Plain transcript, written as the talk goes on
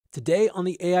Today on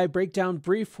the AI Breakdown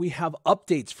Brief, we have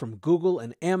updates from Google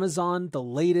and Amazon, the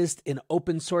latest in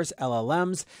open source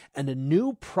LLMs, and a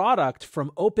new product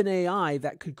from OpenAI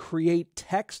that could create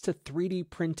text-to-3D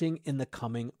printing in the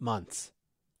coming months.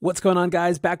 What's going on,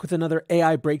 guys? Back with another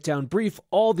AI Breakdown Brief,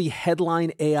 all the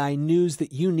headline AI news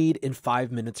that you need in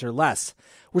 5 minutes or less.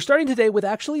 We're starting today with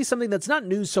actually something that's not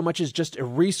news so much as just a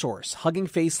resource.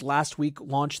 HuggingFace last week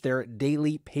launched their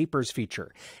daily papers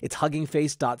feature. It's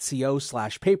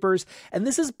huggingface.co/papers, and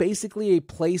this is basically a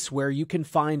place where you can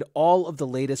find all of the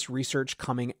latest research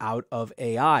coming out of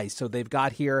AI. So they've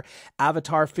got here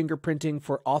avatar fingerprinting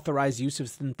for authorized use of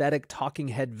synthetic talking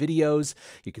head videos.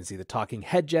 You can see the talking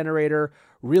head generator.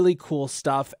 Really cool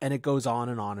stuff, and it goes on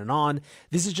and on and on.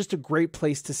 This is just a great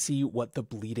place to see what the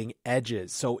bleeding edge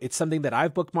is. So it's something that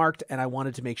I've bookmarked, and I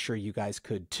wanted to make sure you guys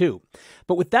could too.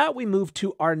 But with that, we move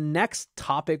to our next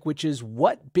topic, which is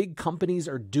what big companies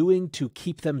are doing to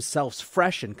keep themselves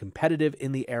fresh and competitive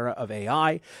in the era of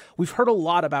AI. We've heard a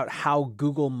lot about how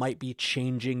Google might be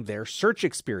changing their search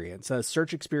experience, a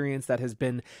search experience that has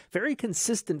been very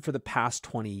consistent for the past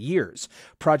 20 years.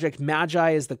 Project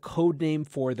Magi is the code name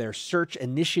for their search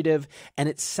initiative, and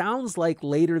it sounds like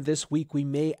later this week we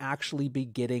may actually be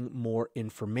getting more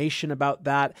information about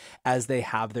that as they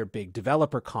have their big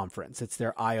developer conference. It's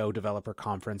their I/O developer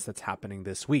conference that's happening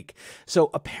this week. So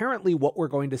apparently what we're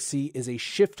going to see is a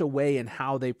shift away in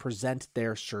how they present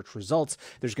their search results.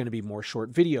 There's going to be more short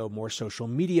video, more social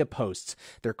media posts.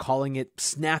 They're calling it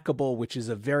snackable, which is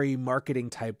a very marketing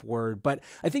type word. But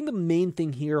I think the main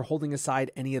thing here, holding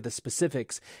aside any of the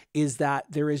specifics, is that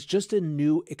there is just a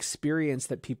new experience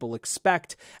that people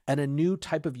expect and a new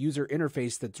type of user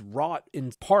interface that's wrought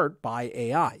in part by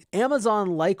AI.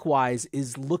 Amazon likewise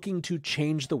is looking to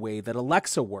change the way that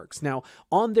Alexa works. Now,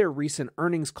 on their recent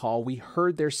earnings call, we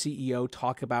heard their CEO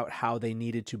talk about how they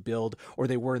needed to build, or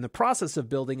they were in the process of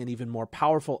building, an even more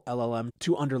powerful LLM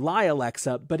to underlie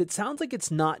Alexa, but it sounds like it's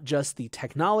not just the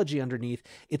technology underneath,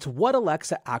 it's what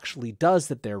Alexa actually does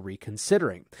that they're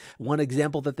reconsidering. One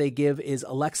example that they give is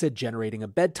Alexa generating a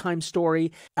bedtime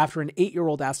story after an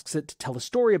 8-year-old asks it to tell a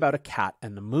story about a cat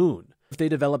and the moon. If they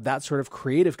develop that sort of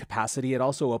creative capacity, it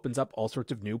also opens up all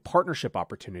sorts of new partnership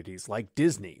opportunities like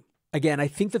Disney. Again, I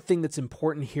think the thing that's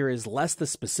important here is less the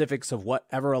specifics of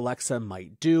whatever Alexa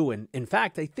might do. And in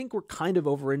fact, I think we're kind of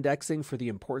over-indexing for the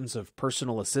importance of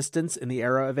personal assistance in the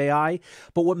era of AI.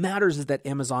 But what matters is that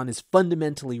Amazon is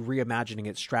fundamentally reimagining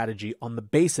its strategy on the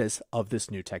basis of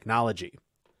this new technology.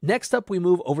 Next up, we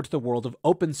move over to the world of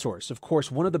open source. Of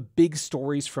course, one of the big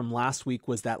stories from last week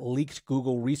was that leaked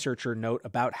Google researcher note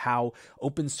about how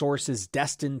open source is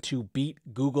destined to beat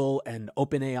Google and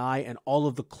OpenAI and all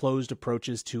of the closed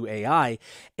approaches to AI.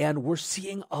 And we're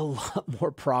seeing a lot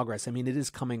more progress. I mean, it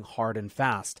is coming hard and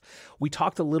fast. We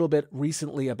talked a little bit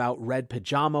recently about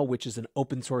RedPajama, which is an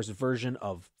open source version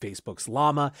of Facebook's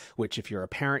Llama, which if you're a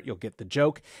parent, you'll get the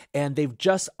joke. And they've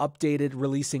just updated,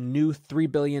 releasing new 3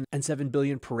 billion and 7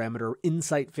 billion parameter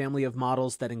Insight family of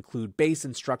models that include base,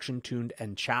 instruction tuned,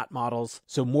 and chat models.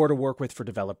 So more to work with for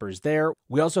developers there.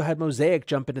 We also had Mosaic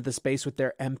jump into the space with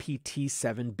their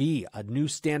MPT-7B, a new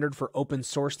standard for open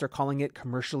source. They're calling it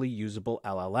commercially usable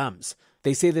LLMs.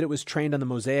 They say that it was trained on the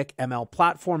MosaicML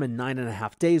platform in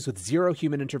 9.5 days with zero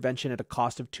human intervention at a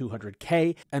cost of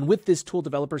 $200K. And with this tool,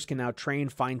 developers can now train,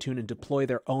 fine-tune, and deploy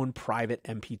their own private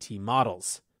MPT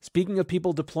models. Speaking of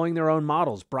people deploying their own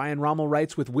models, Brian Rommel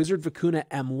writes, with WizardVicuna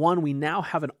M1, we now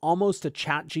have almost a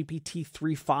ChatGPT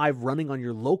 3.5 running on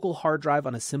your local hard drive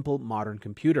on a simple modern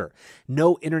computer.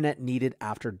 No internet needed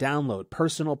after download.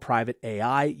 Personal private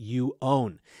AI you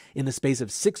own. In the space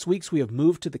of 6 weeks, we have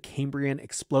moved to the Cambrian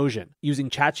explosion.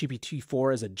 Using ChatGPT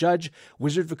 4 as a judge,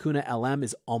 WizardVicuna LM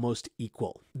is almost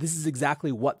equal. This is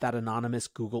exactly what that anonymous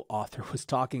Google author was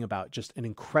talking about. Just an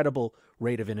incredible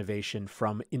rate of innovation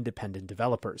from independent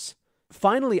developers.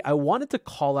 Finally, I wanted to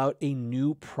call out a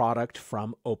new product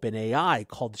from OpenAI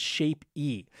called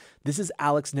Shap-E. This is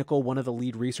Alex Nichol, one of the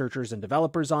lead researchers and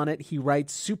developers on it. He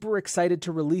writes, super excited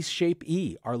to release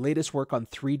Shap-E, our latest work on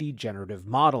 3D generative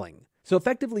modeling. So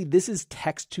effectively, this is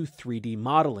text-to-3D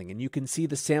modeling, and you can see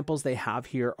the samples they have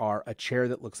here are a chair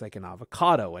that looks like an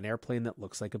avocado, an airplane that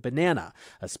looks like a banana,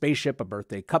 a spaceship, a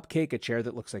birthday cupcake, a chair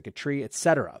that looks like a tree,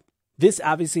 etc. This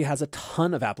obviously has a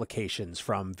ton of applications,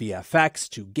 from VFX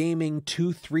to gaming to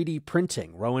 3D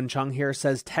printing. Rowan Chung here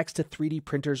says text-to-3D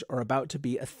printers are about to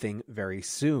be a thing very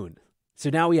soon.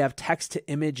 So now we have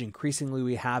text-to-image, increasingly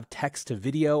we have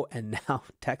text-to-video, and now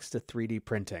text-to-3D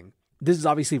printing. This is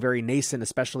obviously very nascent,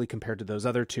 especially compared to those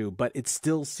other two, but it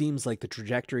still seems like the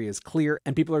trajectory is clear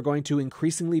and people are going to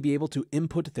increasingly be able to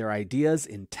input their ideas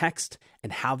in text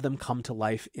and have them come to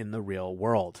life in the real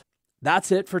world.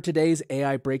 That's it for today's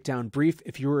AI Breakdown Brief.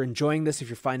 If you are enjoying this, if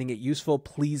you're finding it useful,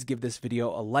 please give this video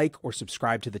a like or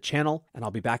subscribe to the channel, and I'll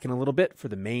be back in a little bit for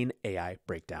the main AI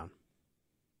Breakdown.